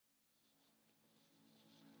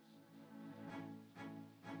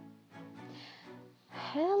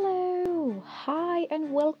Hi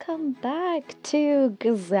and welcome back to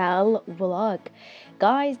Gazelle Vlog.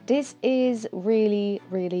 Guys, this is really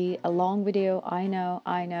a long video. I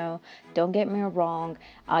know, don't get me wrong.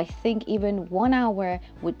 I think even 1 hour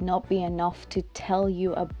would not be enough to tell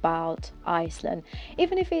you about Iceland,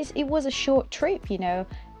 even if it was a short trip, you know.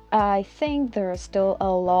 I think there's still a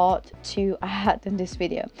lot to add in this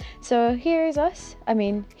video. So here's us.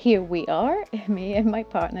 Here we are, me and my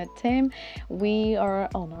partner Tim. We are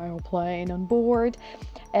on our plane on board.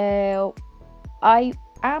 I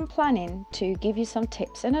am planning to give you some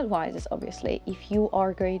tips and advices, obviously, if you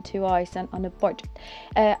are going to Iceland on a budget.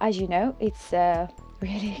 As you know, it's a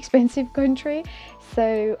really expensive country,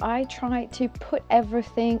 so I try to put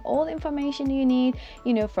everything, all the information you need,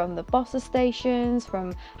 you know, from the bus stations,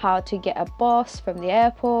 from how to get a bus from the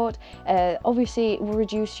airport. Obviously it will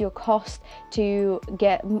reduce your cost to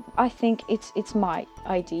get, I think it's my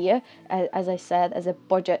idea, as I said, as a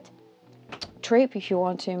budget trip if you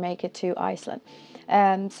want to make it to Iceland.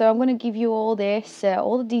 So I'm going to give you all this,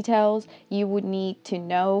 all the details you would need to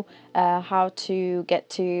know, how to get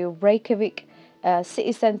to Reykjavik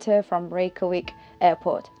city center from Reykjavik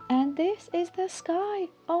airport. And this is the sky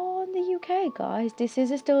on the UK, guys. This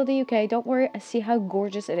is still the UK. Don't worry, I see how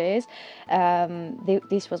gorgeous it is.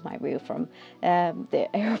 This was my view from the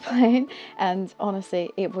airplane, and honestly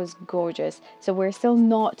it was gorgeous. So we're still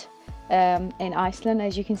not in Iceland,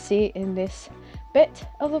 as you can see in this bit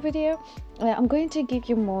of the video. I'm going to give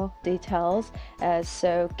you more details,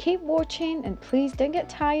 so keep watching and please don't get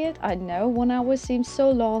tired. I know 1 hour seems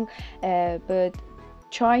so long, but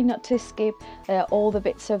try not to skip all the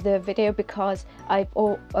bits of the video, because I've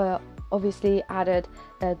obviously added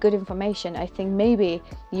good information I think maybe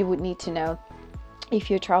you would need to know if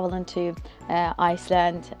you're traveling to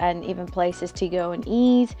Iceland, and even places to go and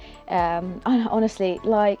eat. Honestly,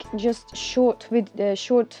 like just short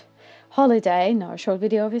holiday, not a short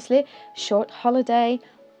video obviously, short holiday,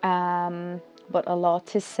 but a lot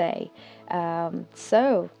to say.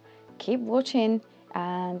 So keep watching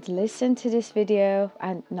and listen to this video,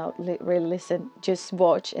 and not really listen, just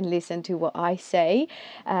watch and listen to what I say,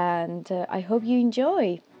 and I hope you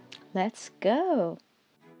enjoy. Let's go.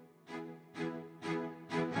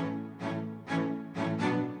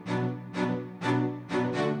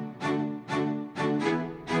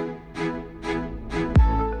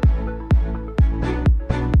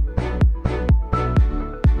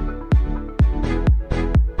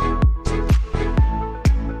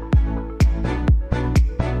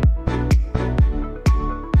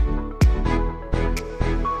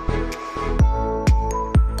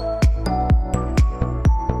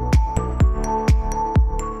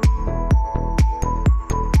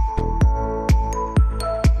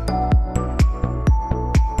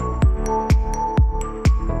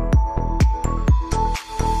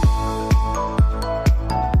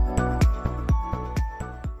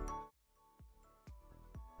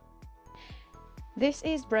 This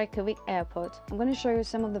is Reykjavik airport. I'm going to show you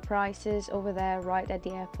some of the prices over there right at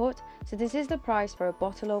the airport. So this is the price for a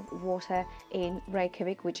bottle of water in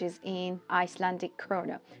Reykjavik, which is in Icelandic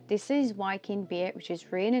krona. This is Viking beer, which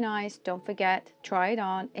is really nice. Don't forget, try it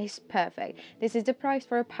on. It's perfect. This is the price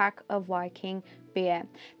for a pack of Viking beer.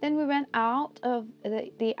 Then we went out of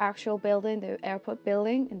the actual building, the airport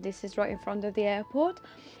building, and this is right in front of the airport.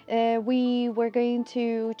 We were going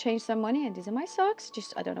to change some money, and these are my socks.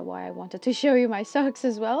 Just, I don't know why I wanted to show you my socks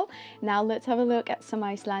as well. Now let's have a look at some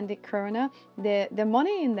Icelandic krona. The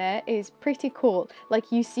money in there is pretty cool.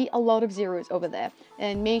 Like, you see a lot of zeros over there,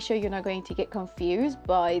 and make sure you're not going to get confused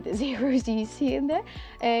by the zeros you see in there.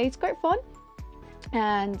 It's quite fun.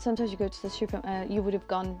 And sometimes you go to the we would have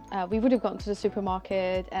gone to the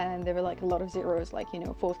supermarket, and there were like a lot of zeros, like, you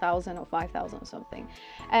know, 4,000 or 5,000 or something.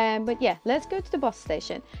 But yeah, let's go to the bus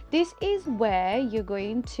station. This is where you're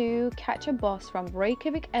going to catch a bus from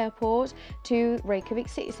Reykjavik airport to Reykjavik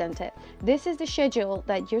city center. This is the schedule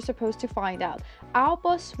that you're supposed to find out. Our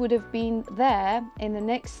bus would have been there in the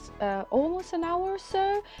next almost an hour or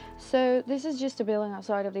so. So this is just a building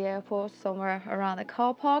outside of the airport, somewhere around the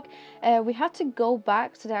car park. We had to go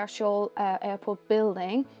back to the actual airport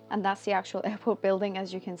building, and that's the actual airport building,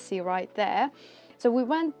 as you can see right there. So we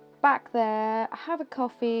went back there, have a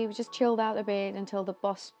coffee, we just chilled out a bit until the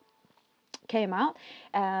bus came out,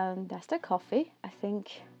 and that's the coffee. I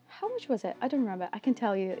think, how much was it? I don't remember. I can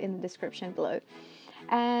tell you in the description below.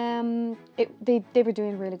 They were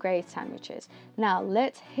doing really great sandwiches. Now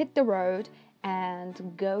let's hit the road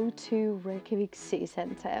and go to Reykjavik city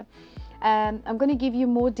center. I'm going to give you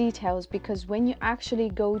more details, because when you actually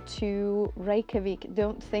go to Reykjavik,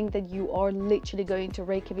 don't think that you are literally going to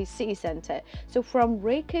Reykjavik city center. So from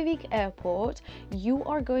Reykjavik airport, you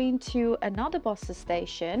are going to another bus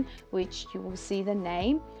station, which you will see the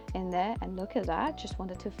name in there. And look at that, just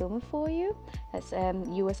wanted to film it for you. That's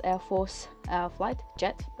US Air Force flight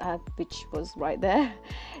jet, which was right there.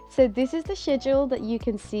 So this is the schedule that you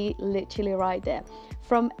can see literally right there.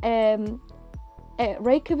 From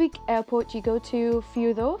Reykjavik airport, you go to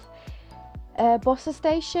Fjörður bus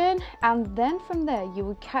station, and then from there you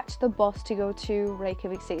will catch the bus to go to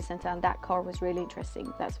Reykjavik city center. And that car was really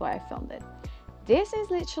interesting, that's why I filmed it. This is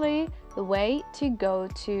literally the way to go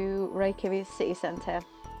to Reykjavik city center,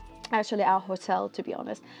 actually our hotel, to be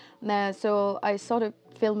honest. So I started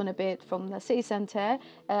filming a bit from the city center.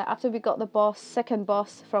 After we got the second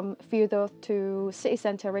bus from Fjörður to city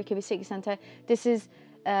center, Reykjavik city center, this is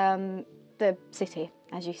the city.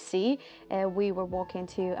 As you see, we were walking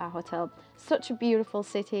to our hotel. Such a beautiful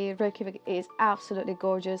city. Reykjavik is absolutely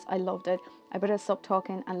gorgeous. I loved it. I better stop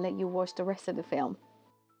talking and let you watch the rest of the film.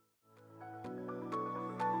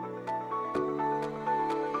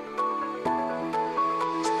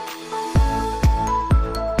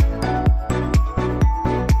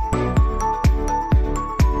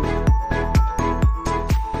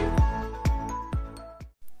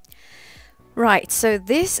 Right, so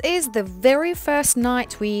this is the very first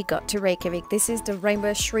night we got to Reykjavik. This is the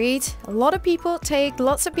Rainbow Street. A lot of people take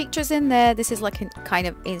lots of pictures in there. This is like a kind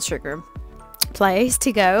of Instagram place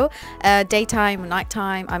to go. Daytime,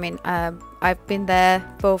 nighttime. I mean, I've been there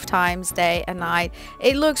both times, day and night.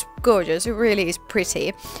 It looks gorgeous. It really is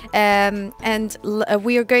pretty. And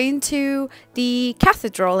we are going to the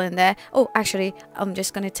cathedral in there. Oh, actually, I'm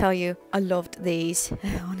just going to tell you, I loved these.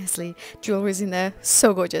 Honestly, jewelry's in there.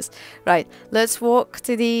 So gorgeous. Right, let's walk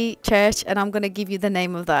to the church and I'm going to give you the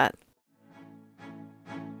name of that.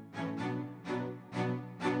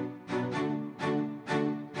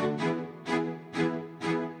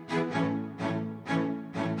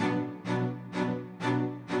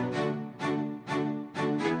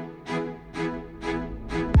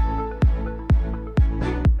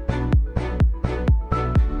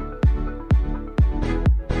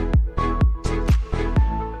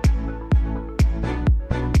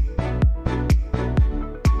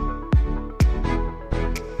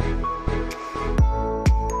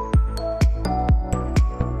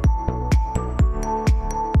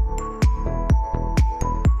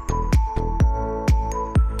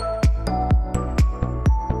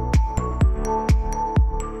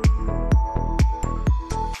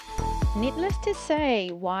 Needless to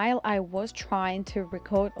say, while I was trying to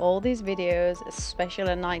record all these videos, especially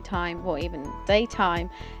at nighttime or even daytime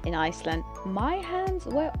in Iceland, my hands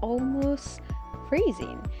were almost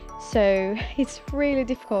freezing. So it's really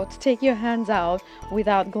difficult to take your hands out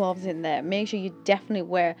without gloves in there. Make sure you definitely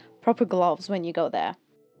wear proper gloves when you go there.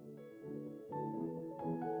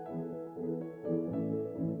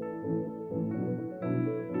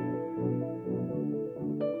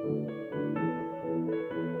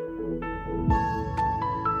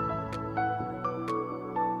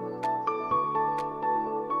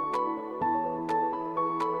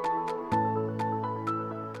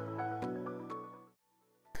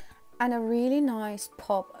 And a really nice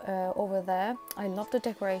pub over there. I love the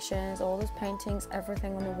decorations, all those paintings,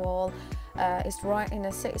 everything on the wall. It's right in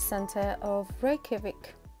the city center of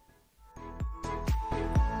Reykjavik.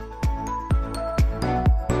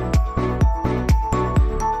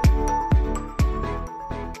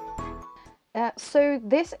 So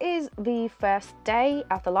this is the first day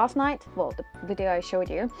after last night, well, the video I showed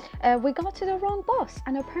you. We got to the wrong bus,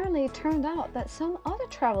 and apparently it turned out that some other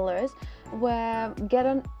travelers were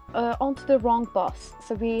getting onto the wrong bus.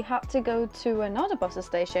 So we had to go to another bus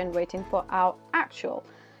station waiting for our actual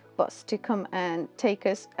bus to come and take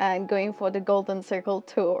us and going for the Golden Circle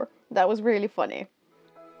tour. That was really funny.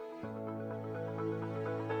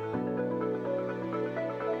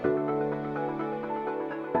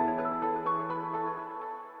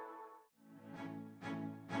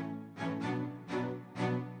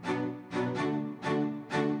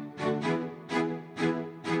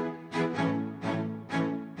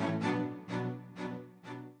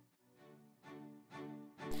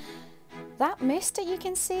 That mist that you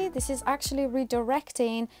can see, this is actually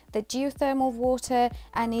redirecting the geothermal water,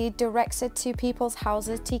 and it directs it to people's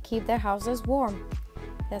houses to keep their houses warm.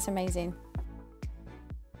 That's amazing.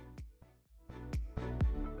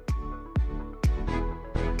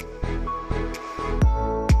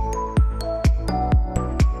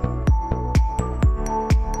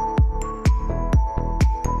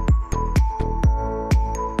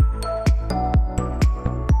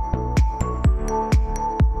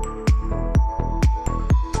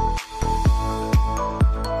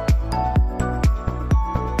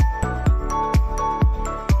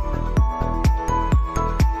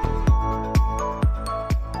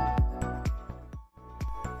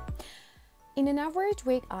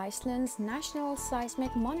 Reykjavik, Iceland's national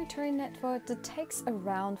seismic monitoring network detects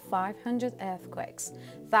around 500 earthquakes,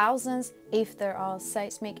 thousands if there are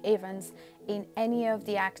seismic events in any of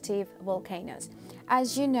the active volcanoes.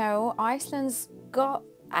 As you know, Iceland's got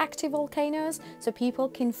active volcanoes, so people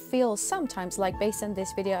can feel sometimes, like based on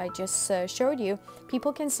this video I just showed you,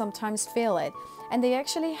 people can sometimes feel it, and they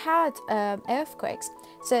actually had earthquakes.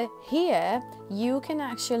 So here you can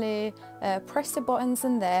actually press the buttons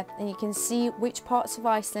in there and you can see which parts of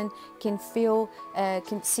Iceland can feel,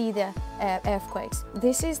 can see the earthquakes.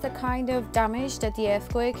 This is the kind of damage that the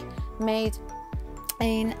earthquake made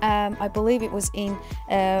in, I believe it was in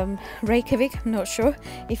Reykjavik. I'm not sure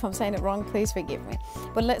if I'm saying it wrong, please forgive me.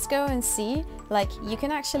 But let's go and see, like you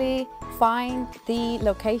can actually find the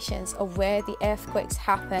locations of where the earthquakes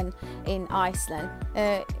happen in Iceland.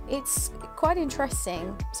 It's quite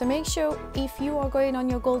interesting, so make sure if you are going on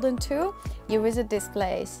your golden tour, you visit this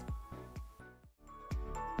place.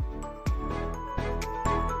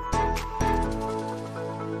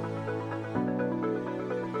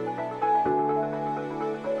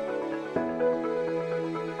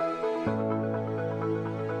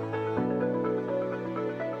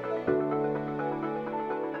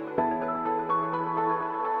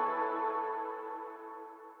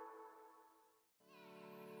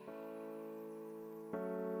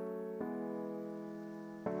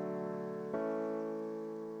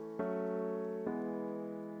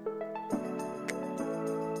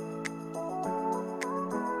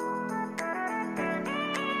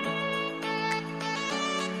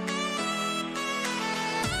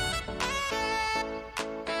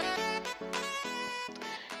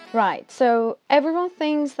 Right, so everyone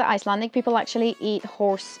thinks that Icelandic people actually eat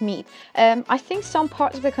horse meat. I think some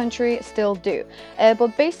parts of the country still do,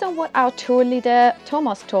 but based on what our tour leader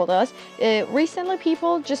Thomas told us, recently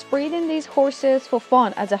people just breeding these horses for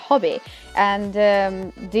fun as a hobby, and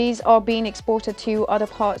these are being exported to other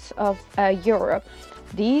parts of Europe.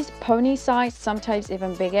 These pony size, sometimes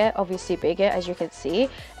even bigger, obviously bigger as you can see,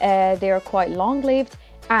 they are quite long-lived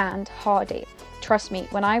and hardy. Trust me,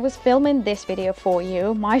 when I was filming this video for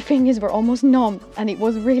you, my fingers were almost numb and it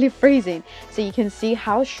was really freezing. So you can see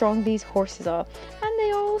how strong these horses are. And they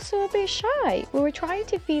are also a bit shy. We were trying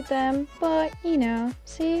to feed them, but you know,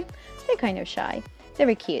 see, they're kind of shy. They're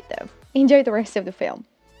very cute though. Enjoy the rest of the film.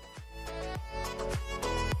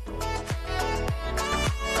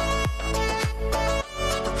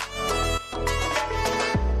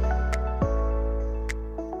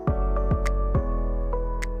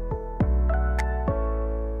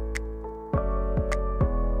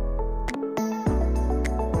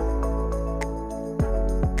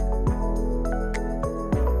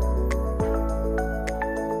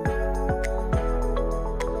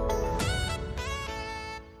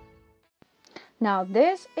 Now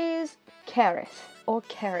this is Kerith or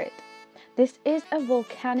Kerith. This is a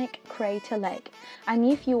volcanic crater lake, and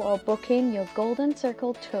if you are booking your Golden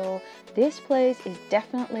Circle tour, this place is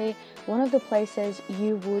definitely one of the places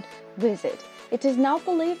you would visit. It is now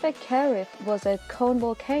believed that Kerith was a cone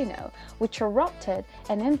volcano which erupted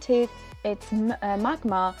and emptied its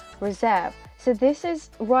magma reserve. So this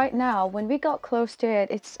is right now, when we got close to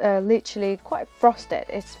it, it's literally quite frosted.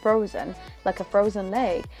 It's frozen, like a frozen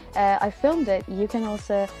lake. I filmed it. You can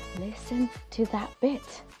also listen to that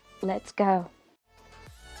bit. Let's go.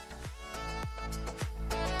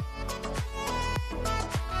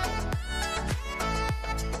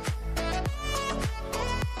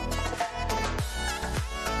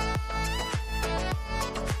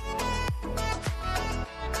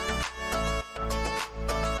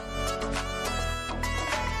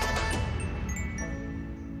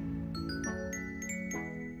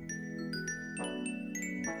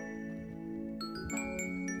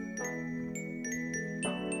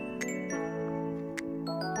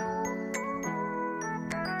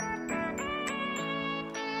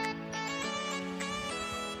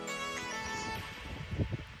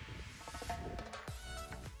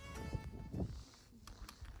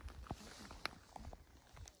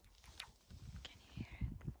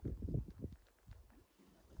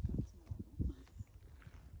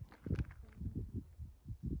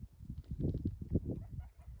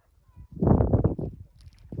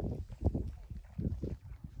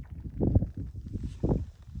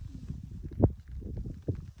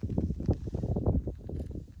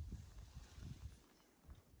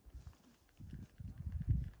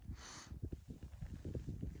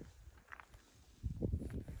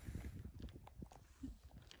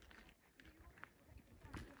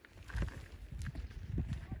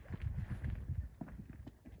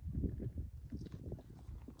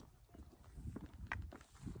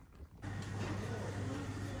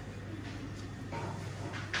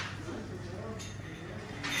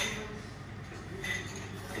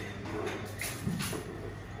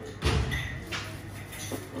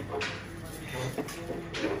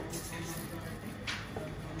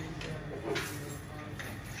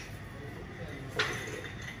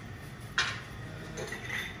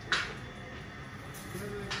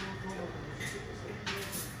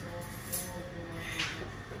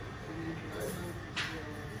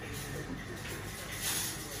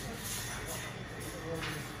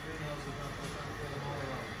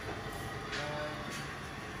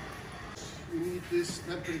 need this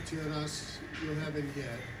temperature as you have in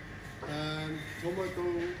here. And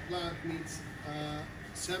tomato plant needs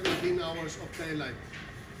 17 hours of daylight.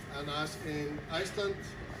 And as in Iceland,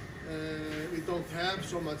 we don't have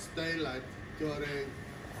so much daylight during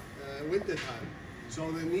winter time.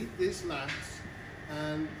 So they need these lamps,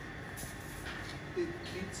 and it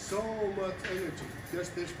needs so much energy,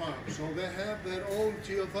 just this farm. So they have their own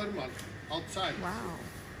geothermal outside. Wow.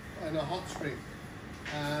 And a hot spring.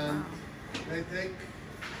 And they take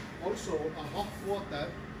also a hot water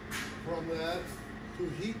from there to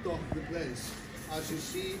heat up the place. As you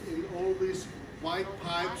see in all these white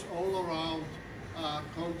pipes all around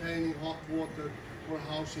containing hot water for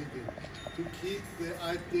house heating to keep the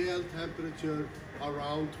ideal temperature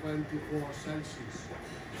around 24 Celsius.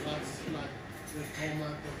 That's like the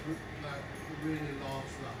tomato plant really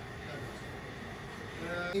loves that.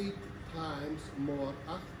 8 times more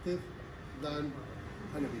active than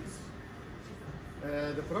honeybees.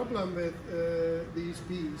 The problem with these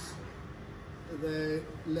bees, they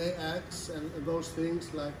lay eggs and those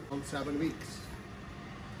things like on 7 weeks.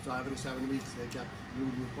 So every 7 weeks they get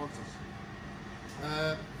new boxes.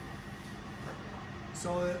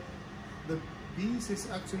 So the bees is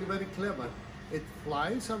actually very clever. It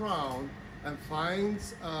flies around and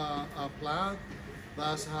finds a plant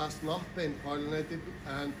that has not been pollinated,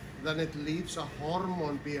 and then it leaves a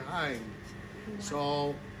hormone behind.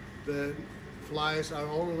 So the flies are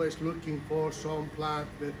always looking for some plant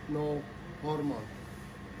with no hormone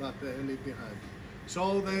that they leave behind.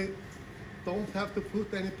 So they don't have to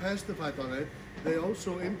put any pesticide on it. They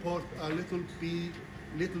also import a little bee,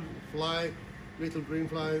 little fly, little green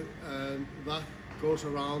fly, and that goes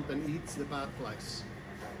around and eats the bad flies.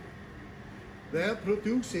 They're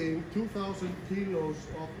producing 2,000 kilos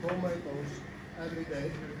of tomatoes every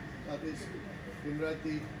day. That is been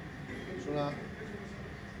ready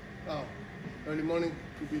early morning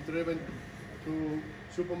to be driven to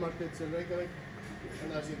supermarkets in Reykjavik.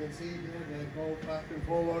 And as you can see here, they go back and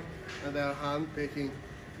forward and they are hand picking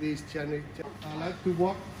these cherry. I'd like to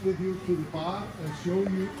walk with you to the bar and show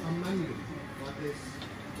you a menu that is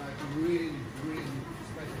like really, really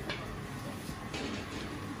special.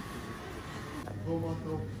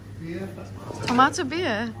 Tomato beer. Tomato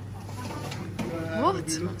beer? What?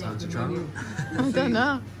 Time to try it. I don't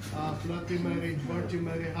know. Bloody Mary, Virgin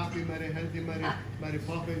Mary, Happy Mary, Healthy Mary, Mary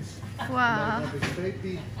Poppins, Wow. Mary Poppins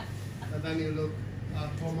Baby, and then you look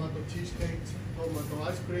at tomato cheesecake, tomato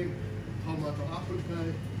ice cream, tomato apple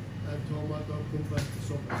pie, and tomato confit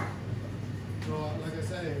soup. So, like I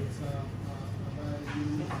say, it's a very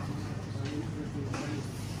unique and interesting thing.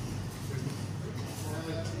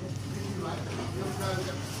 If you like, you'll try it.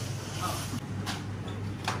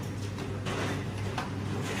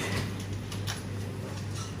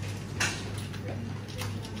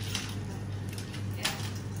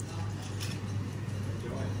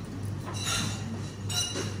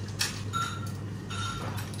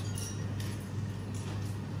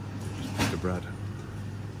 Bread.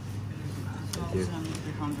 Thank you.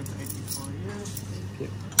 1,384 euros. Thank you.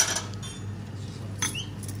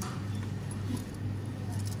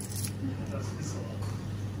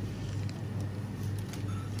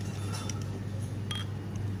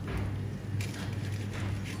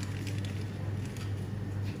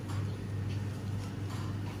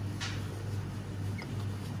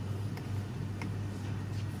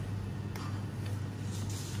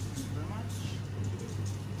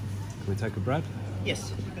 Can we take a bread?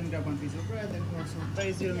 Yes, you can grab one piece of bread and also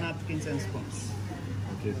basil, napkins and spoons.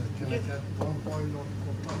 Thank you. Can I get 1 point of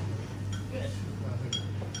coffee? Yes.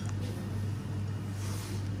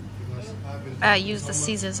 Use the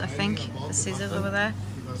scissors, I think. The scissors over there.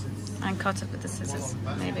 And cut it with the scissors,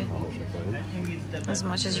 maybe. As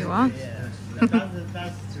much as you want. Yeah,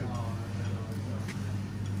 that's true.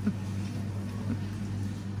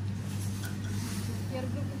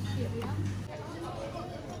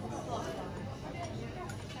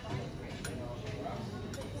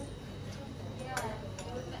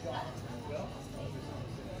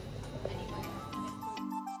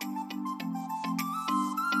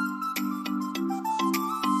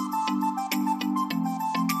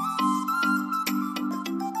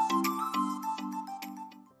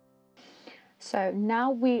 So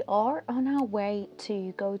now we are on our way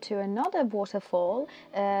to go to another waterfall.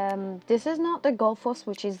 This is not the Gullfoss,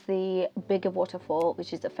 which is the bigger waterfall,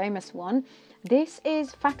 which is the famous one. This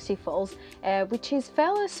is Faxi Falls, which is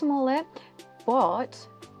fairly smaller, but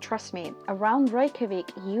trust me, around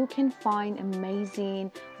Reykjavik you can find amazing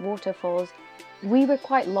waterfalls. We were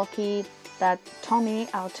quite lucky that Tommy,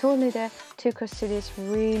 our tour leader, took us to these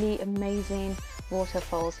really amazing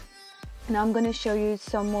waterfalls. Now I'm going to show you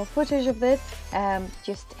some more footage of this.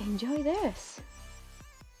 Just enjoy this.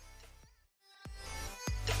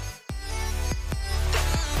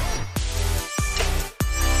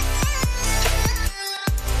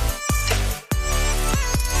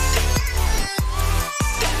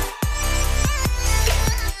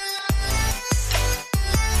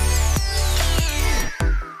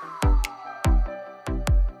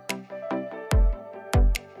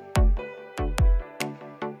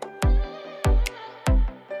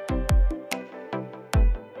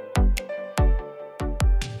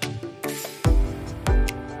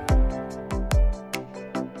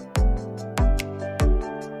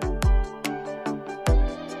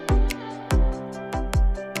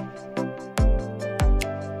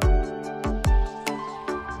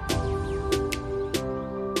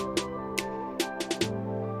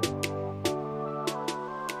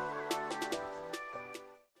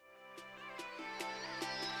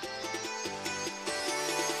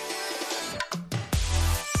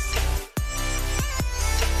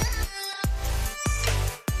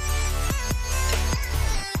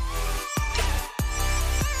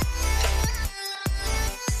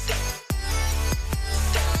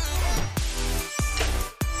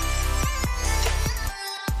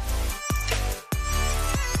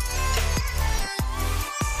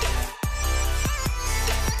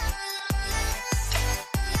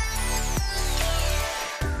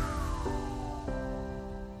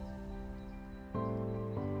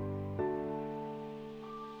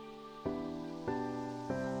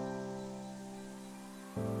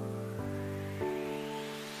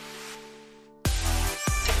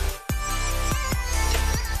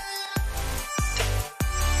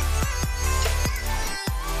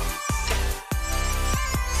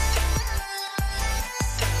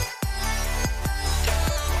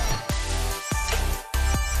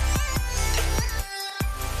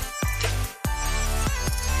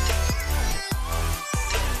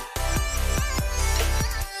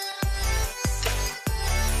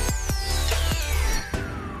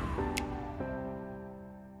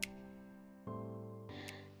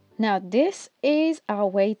 Now this is our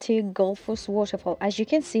way to Gullfoss waterfall. As you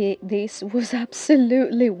can see, this was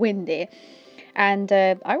absolutely windy, and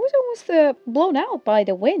I was almost blown out by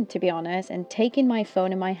the wind, to be honest, and taking my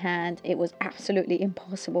phone in my hand, it was absolutely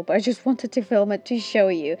impossible, but I just wanted to film it to show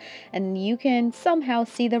you, and you can somehow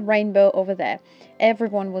see the rainbow over there.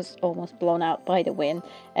 Everyone was almost blown out by the wind,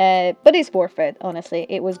 but it's worth it, honestly.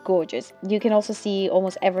 It was gorgeous. You can also see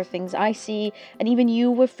almost everything's icy, and even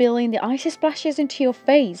you were feeling the icy splashes into your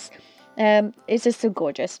face. It's just so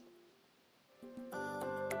gorgeous.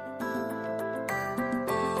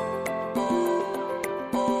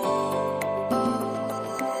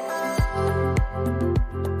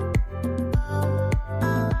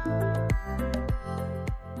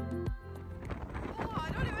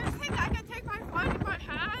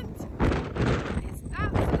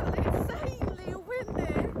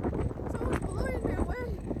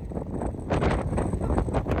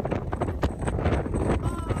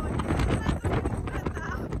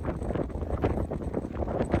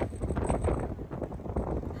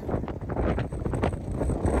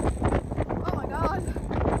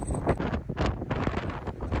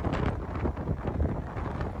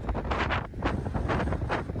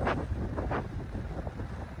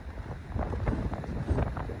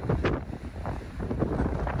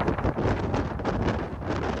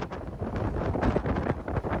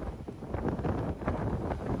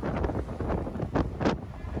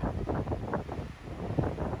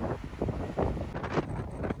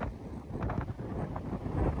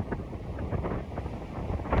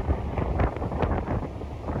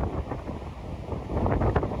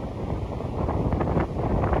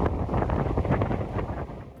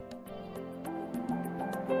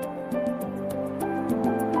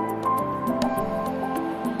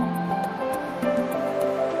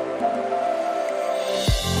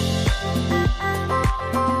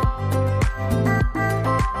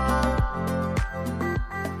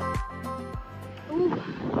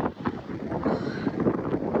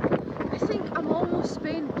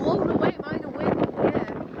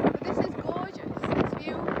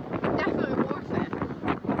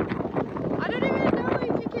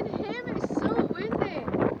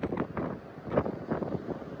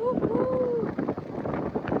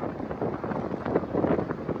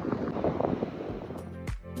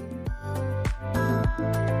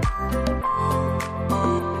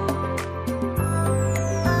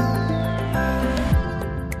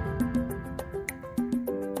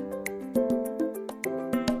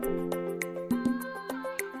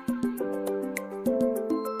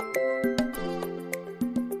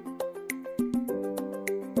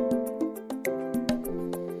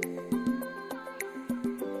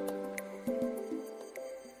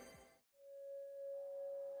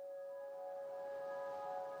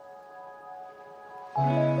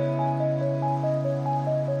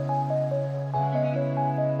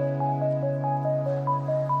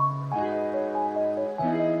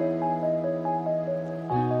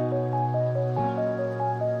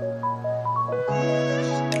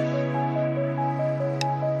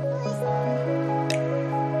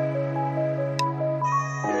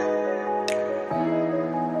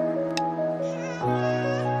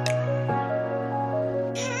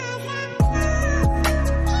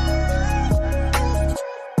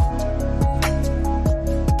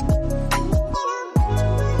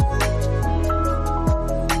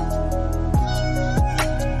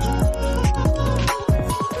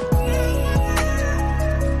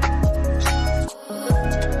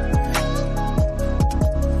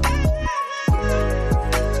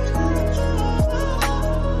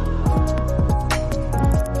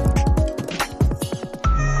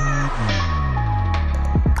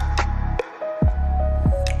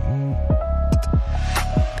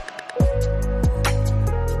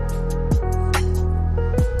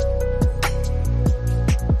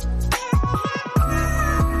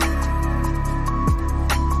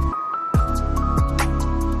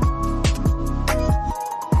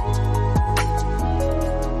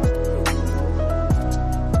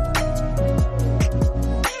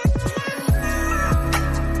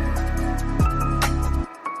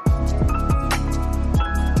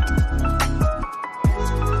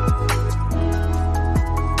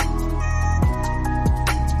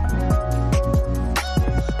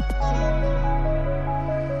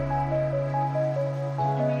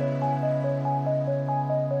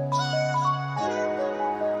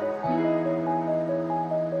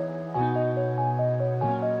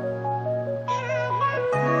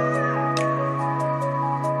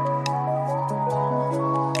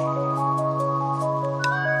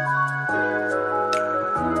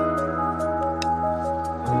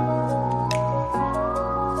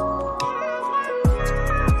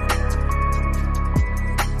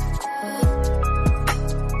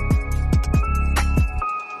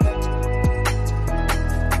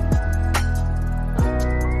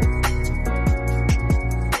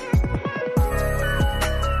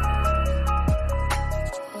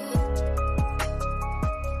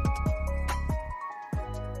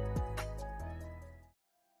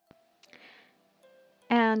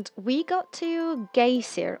 And we got to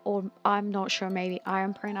Geyser, or I'm not sure, maybe I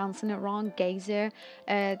am pronouncing it wrong, Geyser,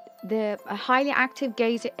 the highly active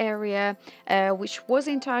geyser area, which was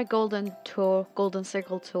entire Golden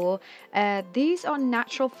Circle tour. These are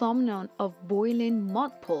natural phenomenon of boiling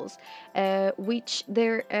mud pools, which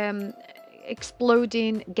they're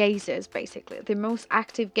exploding geysers. Basically, the most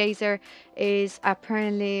active geyser is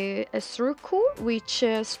apparently a circle which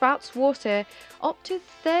spouts water up to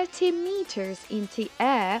 30 meters into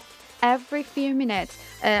air every few minutes.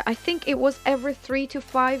 I think it was every 3 to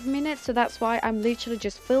 5 minutes, so that's why I'm literally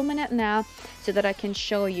just filming it now so that I can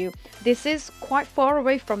show you. This is quite far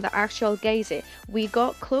away from the actual geyser. We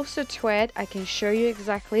got closer to it. I can show you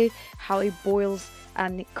exactly how it boils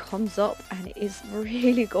and it comes up, and it is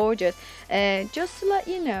really gorgeous. Just to let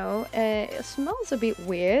you know, it smells a bit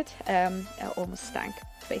weird, almost stank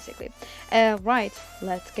basically. Right,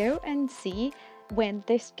 let's go and see when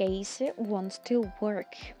this geyser wants to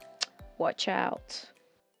work. Watch out.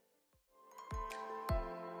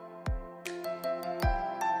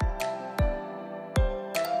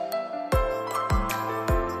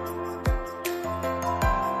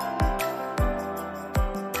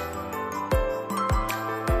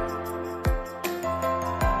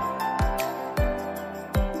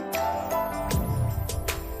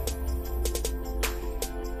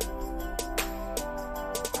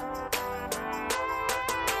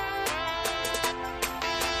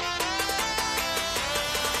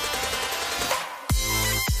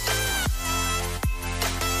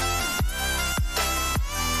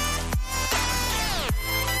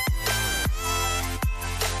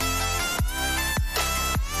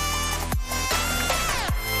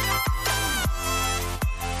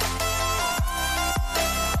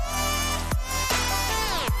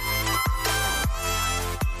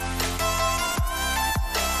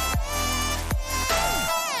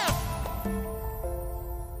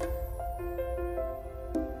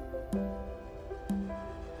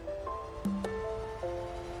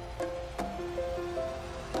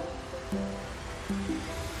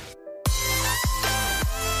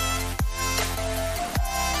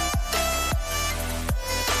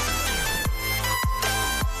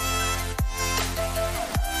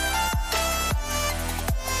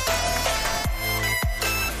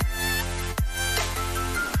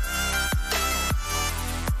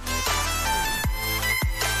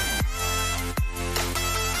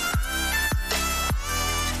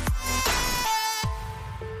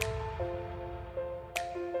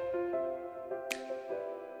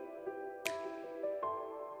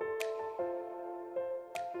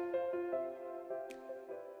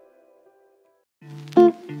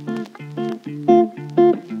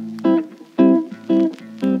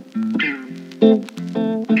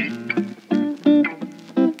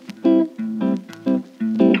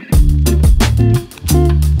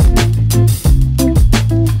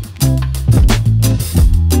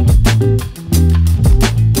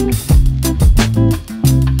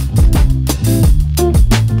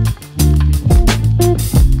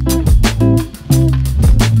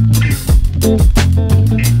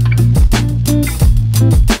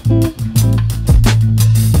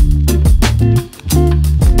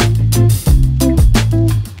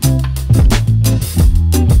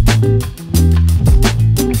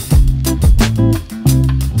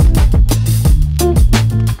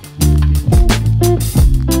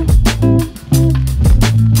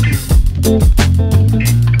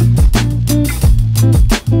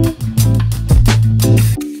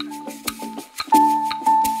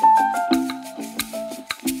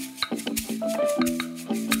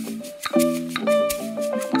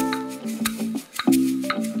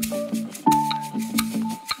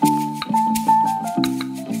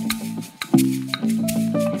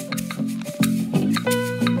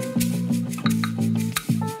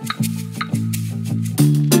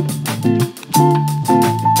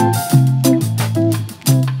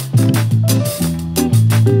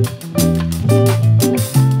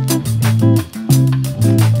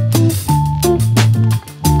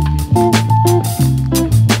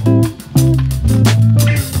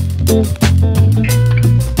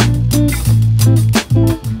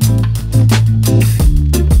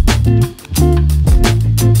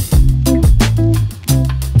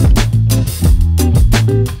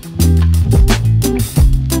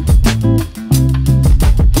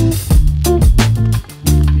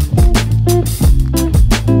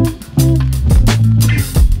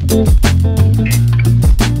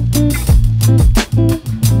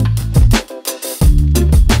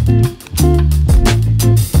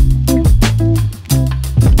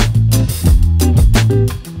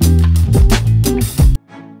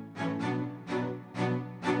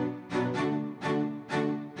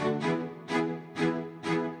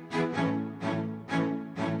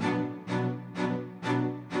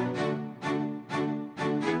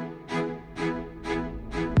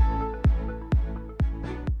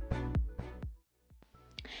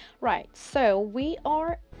 Right, so we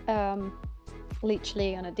are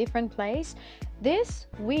literally on a different place. This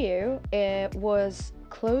view was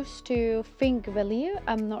close to Fjörður.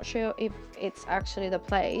 I'm not sure if it's actually the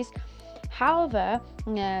place. However,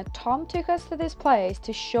 Tom took us to this place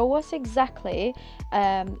to show us exactly,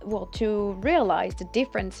 well, to realize the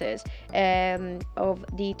differences of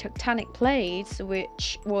the tectonic plates,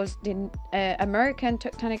 which was the American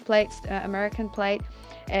tectonic plates, American plate,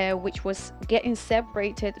 which was getting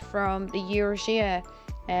separated from the Eurasian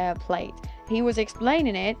plate. He was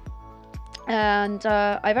explaining it. And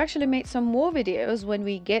I've actually made some more videos. When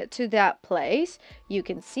we get to that place, you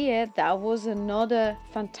can see it. That was another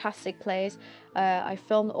fantastic place. I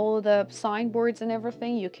filmed all the signboards and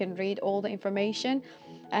everything. You can read all the information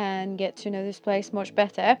and get to know this place much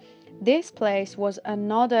better. This place was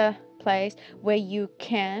another place where you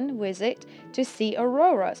can visit to see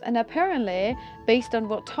auroras, and apparently, based on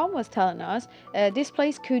what Tom was telling us, this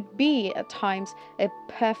place could be at times a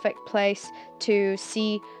perfect place to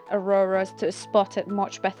see auroras, to spot it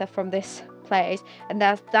much better from this place. And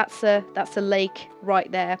that's a lake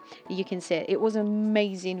right there. You can see it. It was an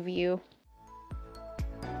amazing view.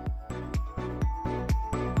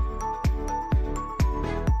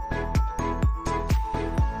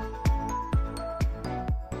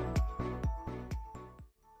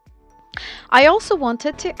 I also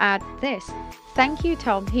wanted to add this. Thank you,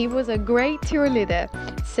 Tom. He was a great tour leader.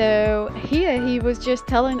 So here he was just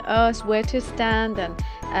telling us where to stand and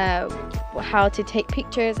how to take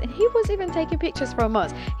pictures, and he was even taking pictures from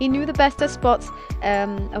us. He knew the best spots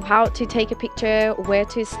of how to take a picture, where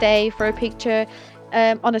to stay for a picture.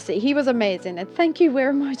 Honestly, he was amazing, and thank you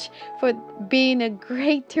very much for being a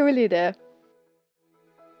great tour leader.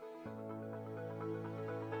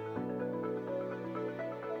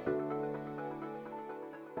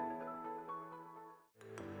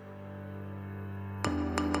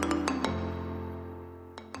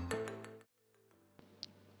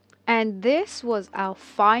 And this was our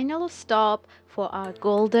final stop for our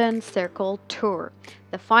Golden Circle tour.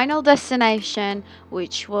 The final destination,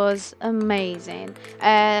 which was amazing.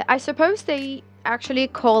 I suppose they actually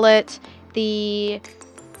call it the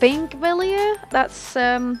Fjörður. That's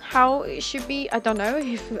how it should be. I don't know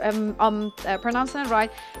if I'm pronouncing it right.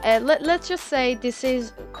 Let's just say this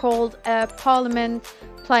is called Parliament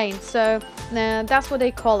Plain. So that's what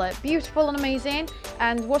they call it. Beautiful and amazing.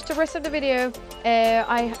 And watch the rest of the video.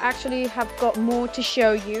 I actually have got more to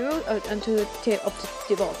show you until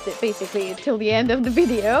basically till the end of the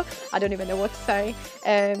video. I don't even know what to say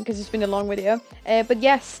because it's been a long video. But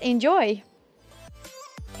yes, enjoy.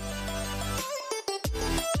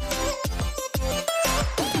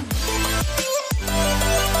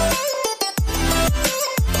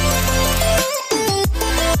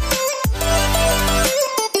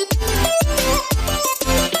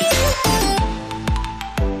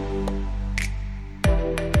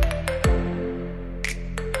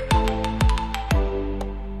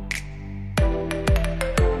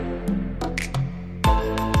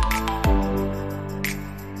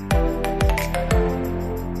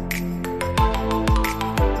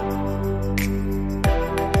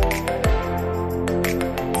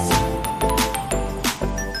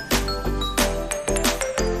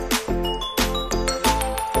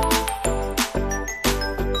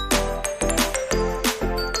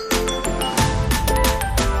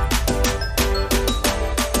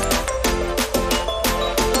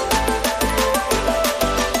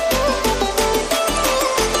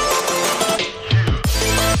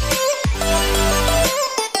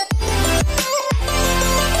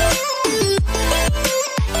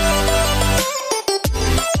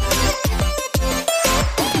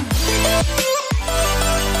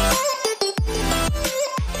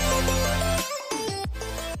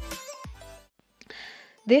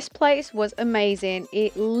 This place was amazing.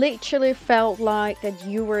 It literally felt like that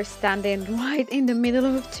you were standing right in the middle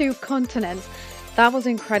of two continents. That was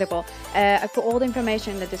incredible. I put all the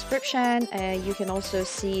information in the description. You can also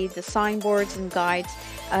see the signboards and guides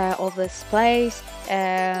of this place.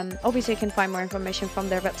 Obviously, you can find more information from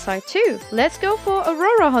their website too. Let's go for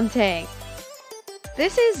aurora hunting.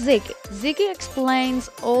 This is Ziggy. Ziggy explains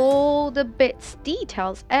all the bits,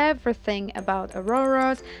 details, everything about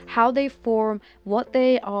auroras, how they form, what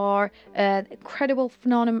they are, incredible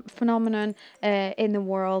phenomenon in the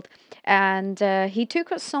world. And he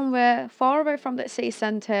took us somewhere far away from the city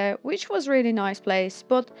center, which was a really nice place.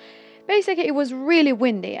 But basically, it was really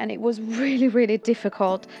windy and it was really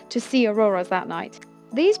difficult to see auroras that night.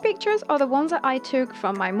 These pictures are the ones that I took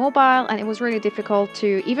from my mobile, and it was really difficult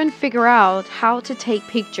to even figure out how to take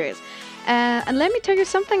pictures. And let me tell you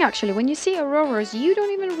something actually, when you see auroras, you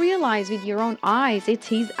don't even realize with your own eyes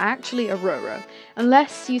it is actually aurora,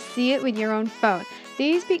 unless you see it with your own phone.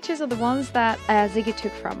 These pictures are the ones that Ziggy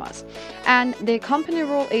took from us. And the company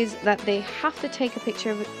rule is that they have to take a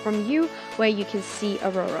picture of it from you where you can see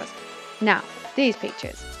auroras. Now, these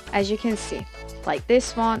pictures, as you can see, like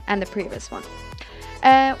this one and the previous one.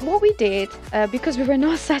 What we did, because we were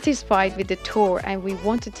not satisfied with the tour and we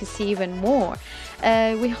wanted to see even more,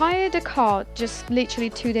 we hired a car just literally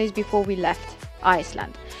 2 days before we left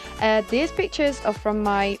Iceland. These pictures are from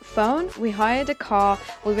my phone. We hired a car.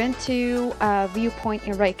 We went to a viewpoint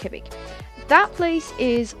in Reykjavik. That place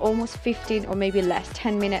is almost 15 or maybe less,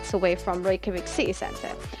 10 minutes away from Reykjavik city center.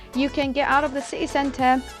 You can get out of the city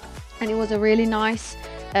center, and it was a really nice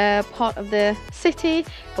part of the city,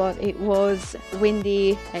 but it was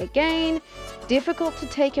windy again. Difficult to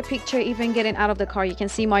take a picture even getting out of the car. You can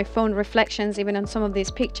see my phone reflections even on some of these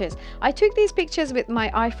pictures. I took these pictures with my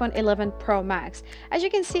iPhone 11 Pro Max. As you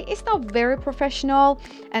can see, it's not very professional,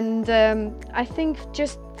 and I think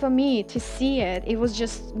just for me to see it, it was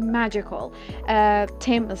just magical.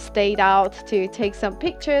 Tim stayed out to take some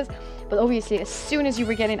pictures, but obviously as soon as you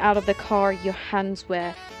were getting out of the car, your hands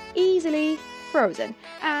were easily frozen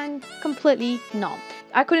and completely numb.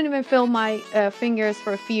 I couldn't even feel my fingers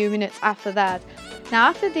for a few minutes after that. Now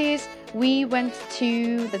after this, we went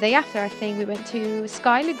to, the day after I think, we went to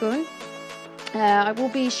Sky Lagoon. I will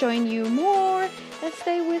be showing you more. Let's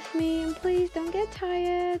stay with me and please don't get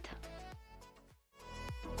tired.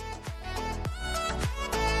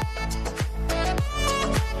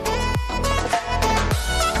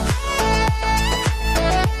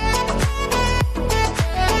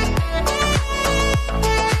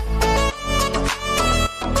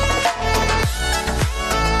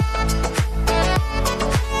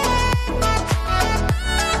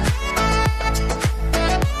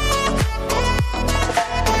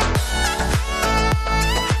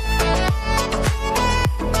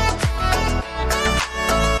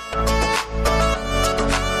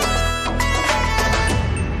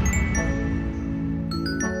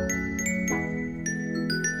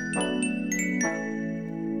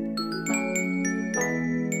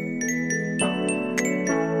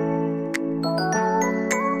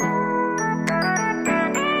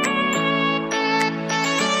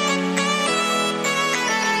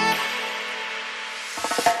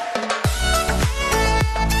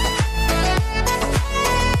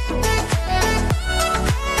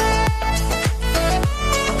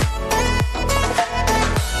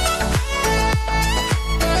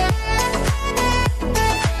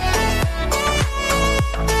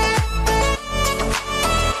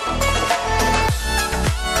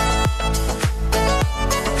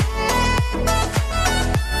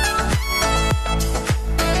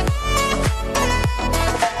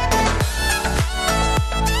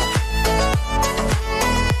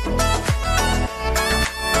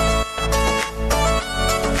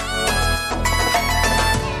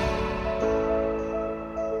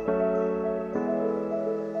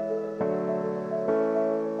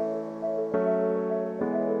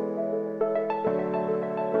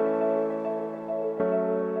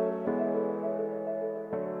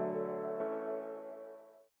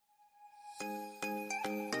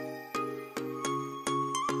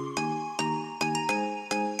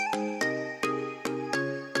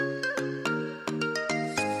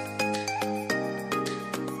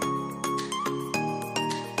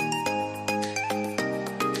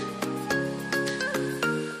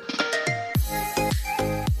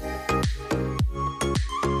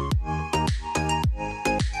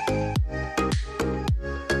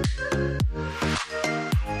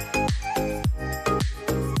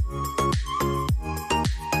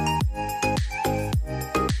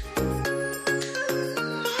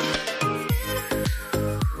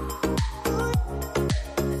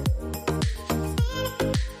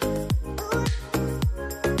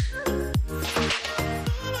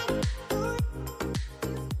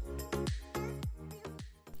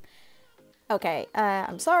 Okay,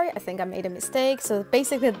 I'm sorry, I think I made a mistake. So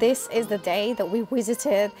basically this is the day that we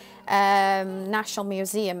visited National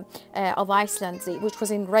Museum of Iceland, which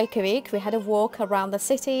was in Reykjavik. We had a walk around the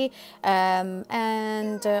city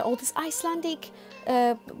and all these Icelandic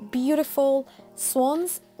beautiful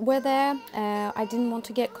swans were there. I didn't want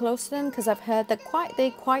to get close to them because I've heard that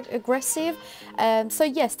they're quite aggressive. So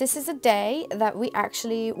yes, this is a day that we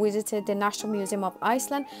actually visited the National Museum of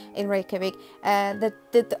Iceland in Reykjavik.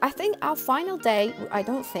 I think our final day,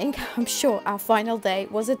 I'm sure our final day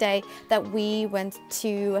was a day that we went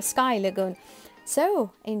to a Sky Lagoon.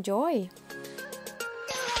 So enjoy.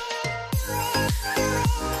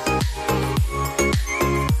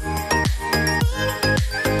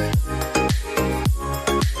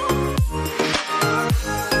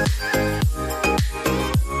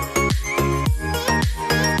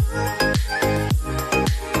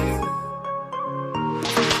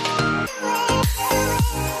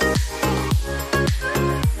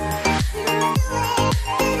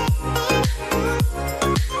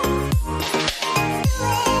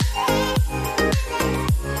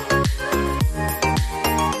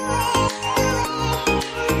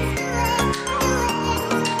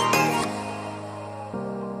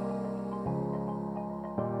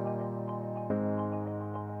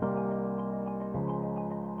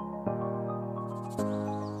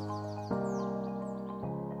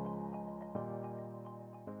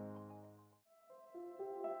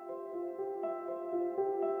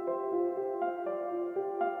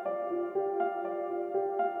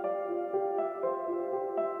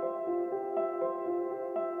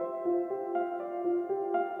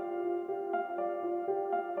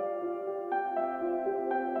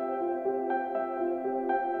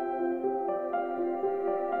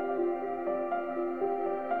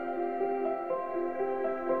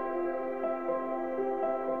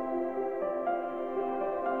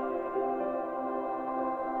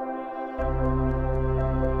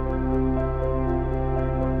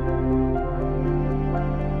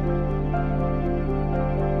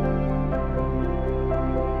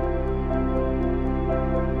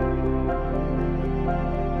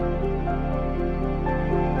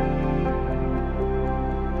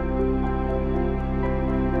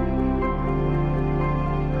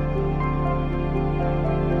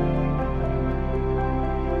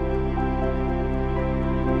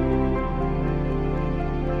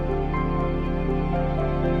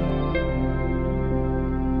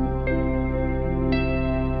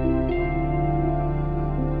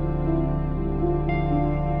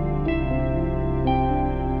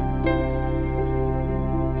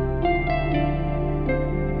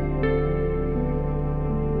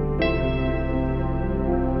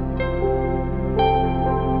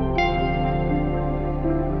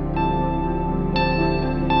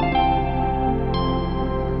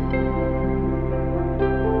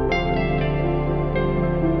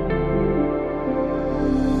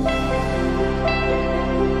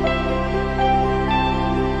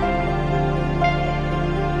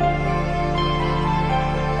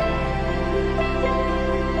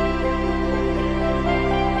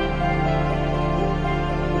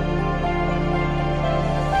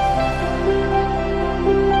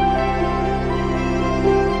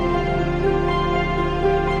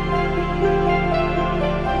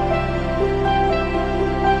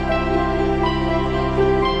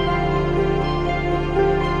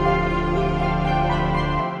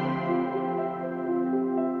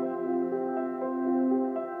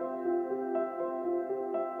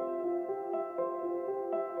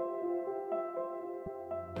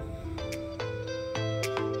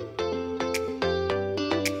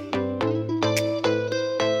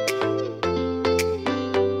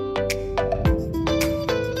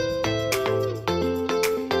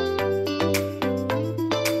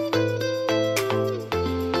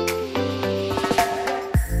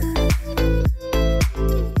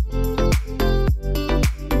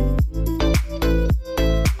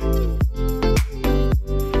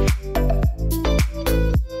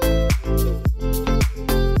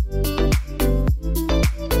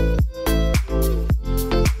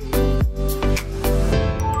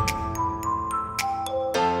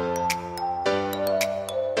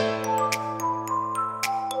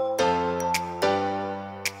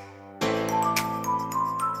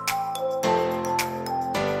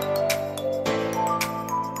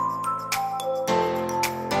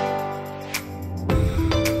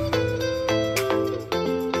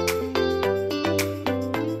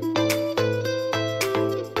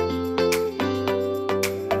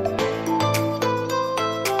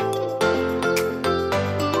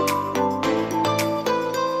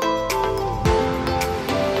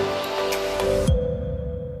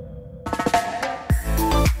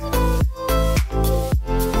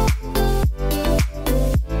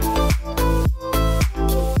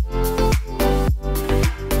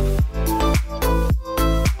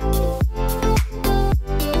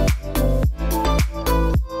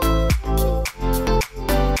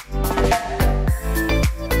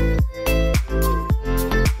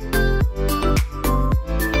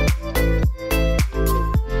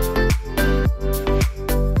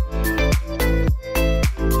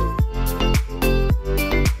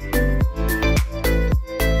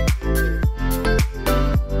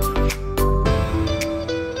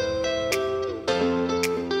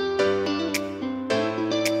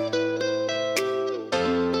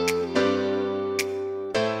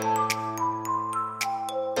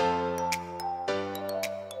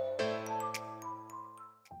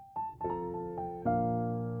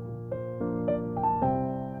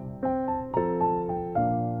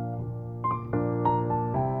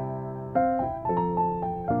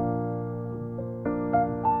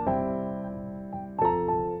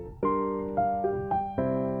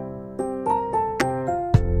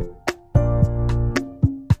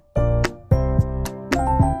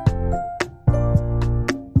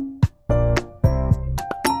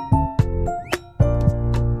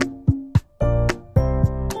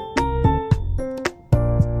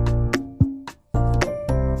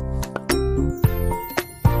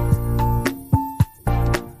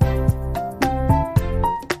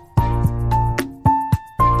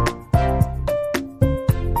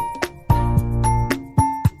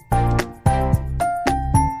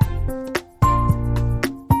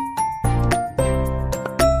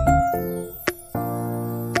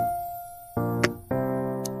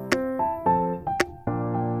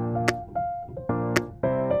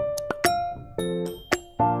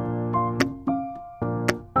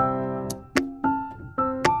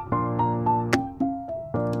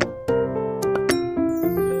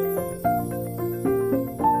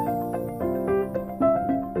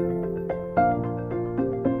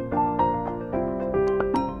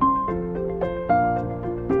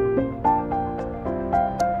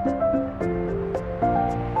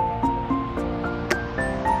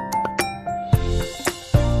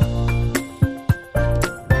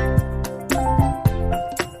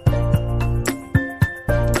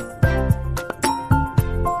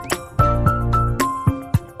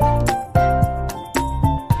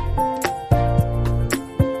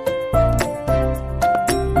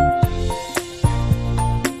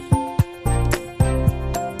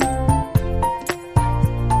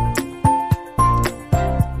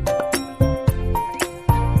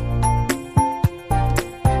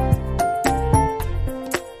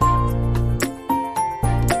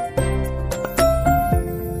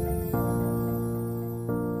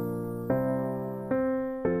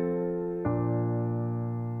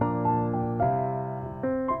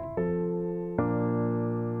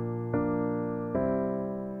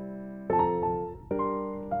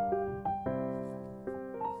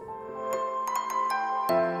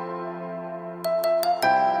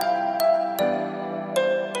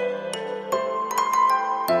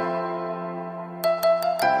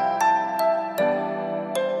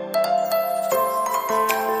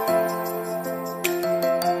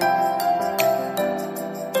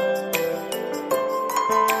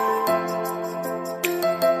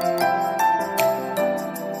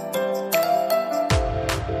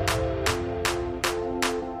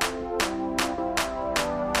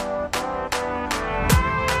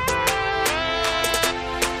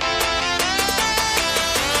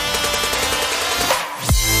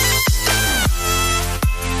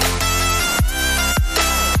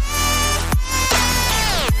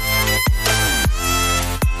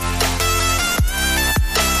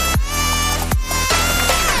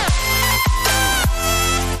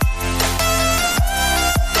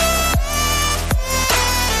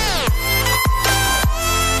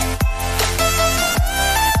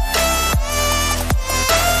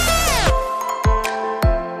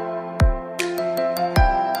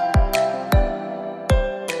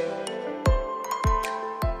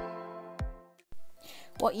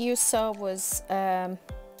 what you saw was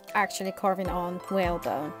actually carving on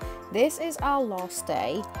whalebone. This is our last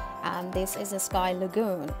day, and this is a Sky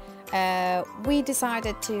Lagoon. We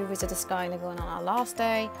decided to visit the Sky Lagoon on our last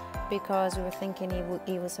day because we were thinking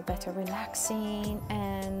it was a better relaxing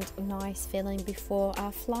and nice feeling before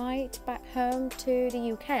our flight back home to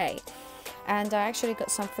the UK. And I actually got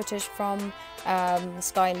some footage from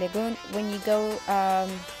Sky Lagoon. When you go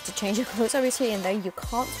to change your clothes, obviously in there you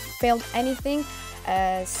can't film anything,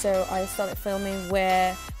 so I started filming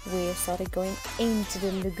where we started going into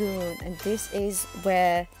the lagoon, and this is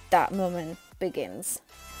where that moment begins.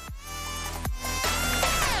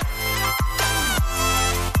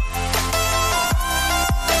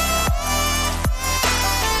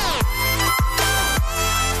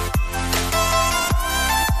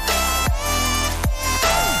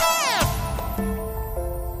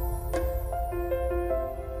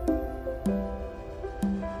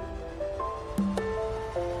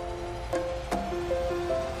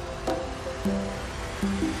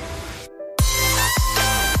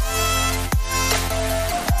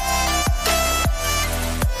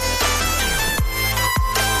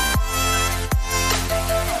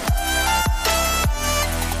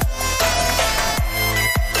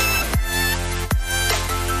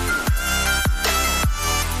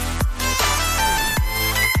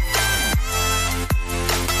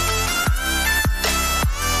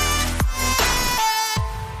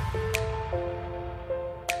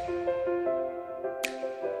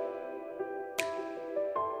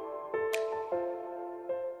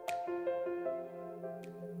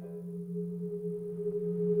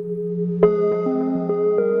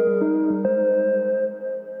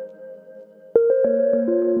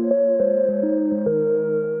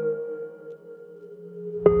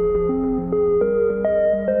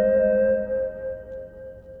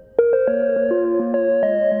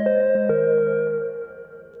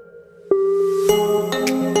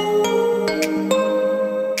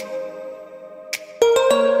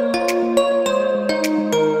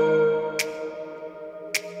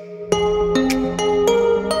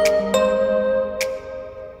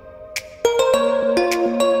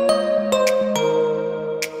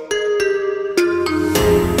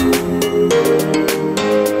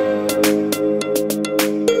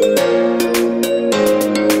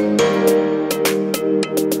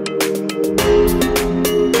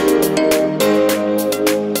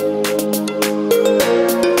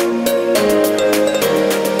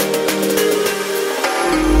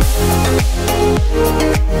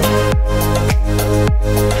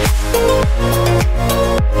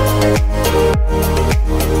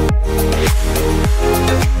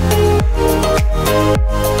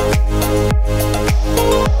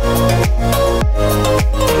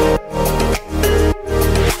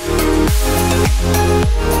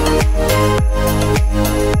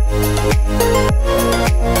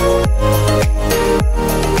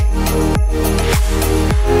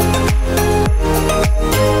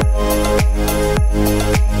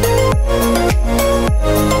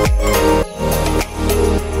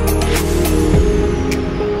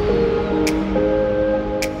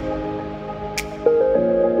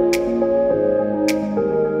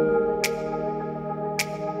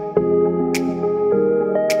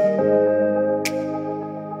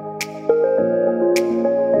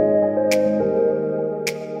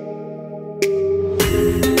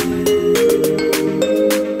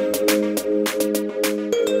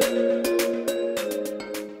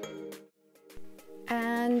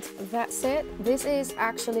 That's it. This is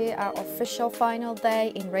actually our official final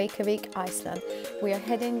day in Reykjavik, Iceland. We are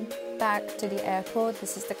heading back to the airport.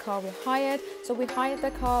 This is the car we hired. So we hired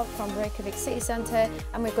the car from Reykjavik city center,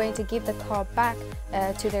 and we're going to give the car back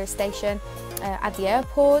to their station at the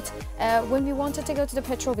airport. When we wanted to go to the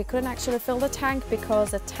petrol, we couldn't actually fill the tank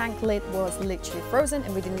because the tank lid was literally frozen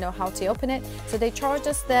and we didn't know how to open it. So they charged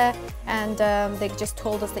us there, and they just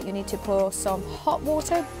told us that you need to pour some hot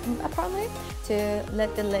water apparently to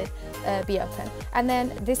let the lid be open. And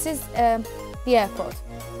then this is the airport.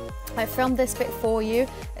 I filmed this bit for you.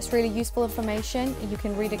 It's really useful information. You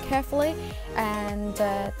can read it carefully, and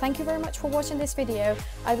thank you very much for watching this video.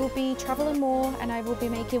 I will be traveling more and I will be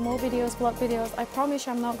making more videos, vlog videos. I promise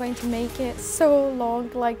I'm not going to make it so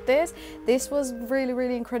long like this. This was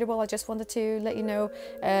really incredible. I just wanted to let you know,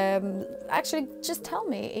 actually just tell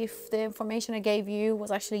me if the information I gave you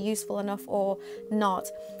was actually useful enough or not.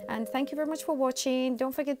 And thank you very much for watching.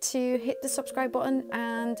 Don't forget to hit the subscribe button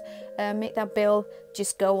and make that bell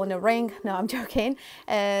just go on a ring. No, I'm joking.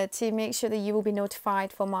 To make sure that you will be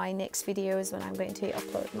notified for my next videos when I'm going to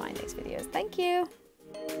upload my next videos. Thank you.